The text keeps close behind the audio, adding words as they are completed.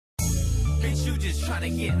Bitch, you just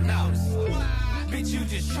tryna get nose. Bitch, you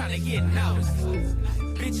just tryna get nose.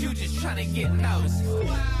 Bitch, you just tryna get nose.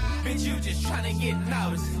 Bitch, you just tryna get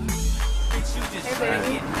nose. Bitch, you just tryna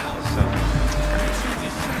get nose. Bitch, you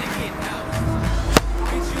just tryna get nose.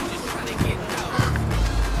 Bitch, you just tryna get nose.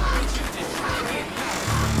 Bitch, you just tryna get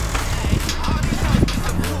nose. Hey, all these hoes be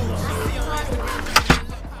some Hoochie.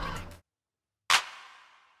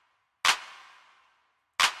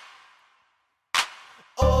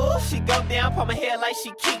 Oh, she go down, put my hair like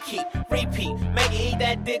she Kiki. Repeat, make her eat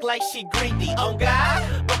that dick like she greedy. On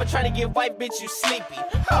God, mama tryna get white, bitch, you sleepy.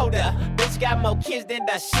 Hold up, bitch got more kids than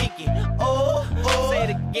dashiki. Oh, say it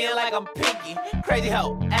again like I'm Pinky. Crazy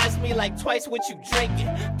hoe, ask me like twice what you drinking.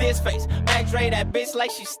 This face, Mac Dre that bitch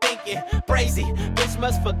like she stinking. Brazy, bitch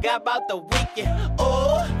must forgot about the weekend.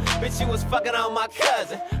 Oh, bitch you was fucking on my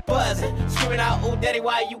cousin. Buzzing, screaming out, ooh daddy,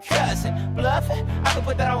 why you cussing? Bluffing, I could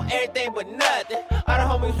put that on everything but nothing. All the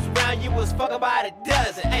homies was around, you was fucking by the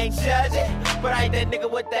dozen. Ain't judging, but I ain't that nigga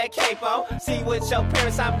with that cape on. See with your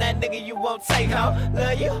parents, I'm that nigga you won't take home.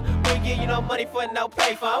 Love you, we give you no money for no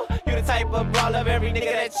payphone. You the type of ball of every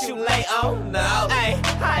nigga that you lay on. No, hey,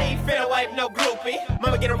 I ain't finna wipe no groupie.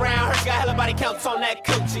 Mama get around her, she got hella body counts on that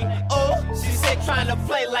coochie. Oh, she said trying to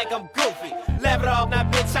play like I'm goofy. Laugh it off, now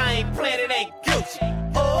bitch, I ain't playing, it ain't Gucci.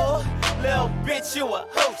 Oh, little bitch, you a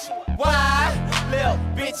hoochie. Why? Little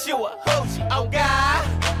bitch, you a hoochie. Oh God,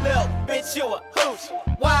 little bitch, you a hoochie.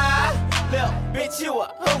 Why? Little bitch, you a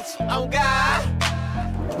hoochie. Oh God.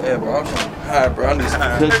 Yeah, bro, I'm high, bro. I need some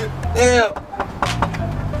cookies. Damn.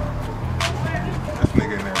 This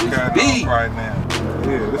nigga in there cutting off right now.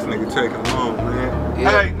 Yeah, this nigga taking long, man.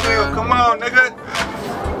 Yeah. Hey, Nell, come on, nigga.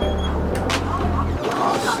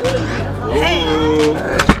 Hey.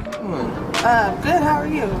 Good, how are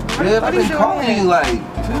you? Good, I've been calling you like, I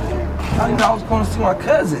didn't know I was going to see my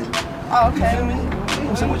cousin. Oh, okay. You feel me?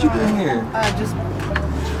 Damn, so what you doing here? Just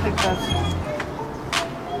picked up.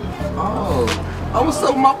 Oh, what's up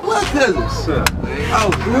with my blood cousin? What's up? Oh,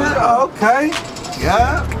 good, oh, okay.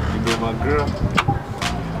 Yeah. You been my girl?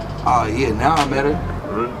 Oh, yeah, now I met her.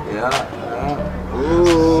 Really? Yeah.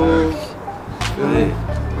 Ooh. Good.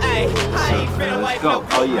 Hey, I ain't finna wipe no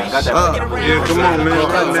Oh yeah, I got that. Yeah, come on, man.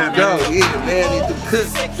 Run that Go. Yeah, man, need to cook.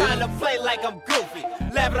 Said trying to play like I'm goofy.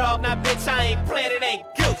 Laugh it off, now bitch, I ain't playing, it ain't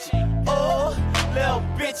Gucci. Oh, little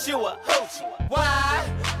bitch, you a hoochie. Why?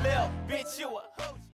 Little bitch, you a hoochie.